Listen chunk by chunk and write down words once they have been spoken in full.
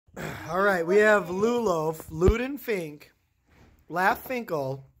All right, we have L.A.F, Luden Fink, Laugh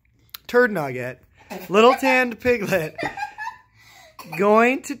Finkel, Turd Nugget, Little Tanned Piglet,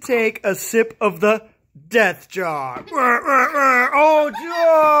 going to take a sip of the Death Jar. Oh,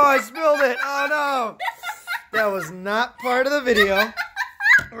 I spilled it. Oh, no. That was not part of the video.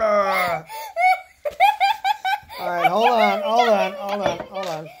 All right, hold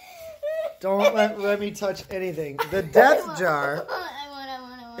on. Don't let me touch anything. The Death Jar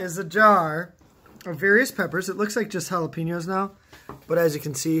is a jar of various peppers. It looks like just jalapenos now, but as you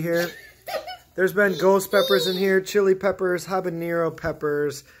can see here, there's been ghost peppers in here, chili peppers, habanero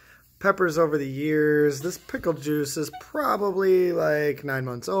peppers, peppers over the years. This pickle juice is probably like 9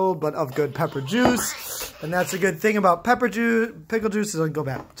 months old, but of good pepper juice. And that's a good thing about pepper juice. Pickle juice is doesn't go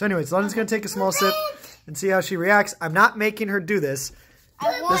bad. So anyways, London's going to take a small sip and see how she reacts. I'm not making her do this.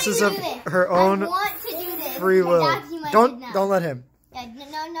 This is of her own free will. Don't let him. Yeah,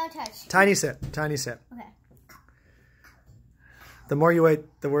 no touch. Tiny sip. Okay. The more you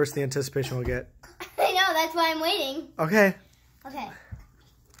wait, the worse the anticipation will get. I know, that's why I'm waiting. Okay. Okay.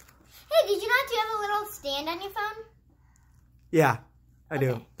 Hey, did you not do you have a little stand on your phone? Yeah, I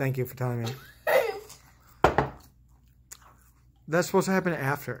do. Thank you for telling me. That's supposed to happen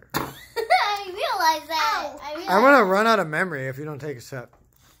after. I realize that. I'm going to run out of memory if you don't take a sip.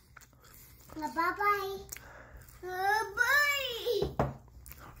 Bye-bye. Bye-bye.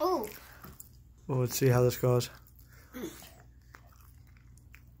 Oh. Well, let's see how this goes.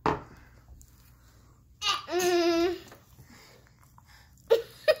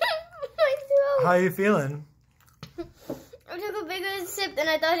 How are you feeling? I took a bigger sip than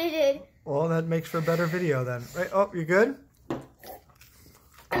I thought I did. Well, that makes for a better video then. Right? Oh, you good?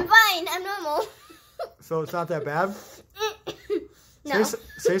 I'm fine. I'm normal. So it's not that bad? No.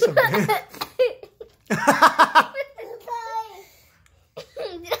 Say something.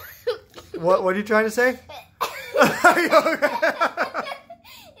 What are you trying to say? Are you okay?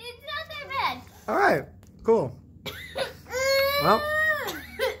 It's not that bad. All right. Cool. Well,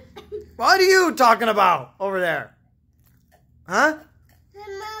 what are you talking about over there? Huh?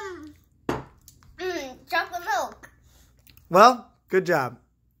 Mom. Chocolate milk. Well, good job.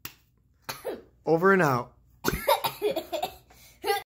 Over and out.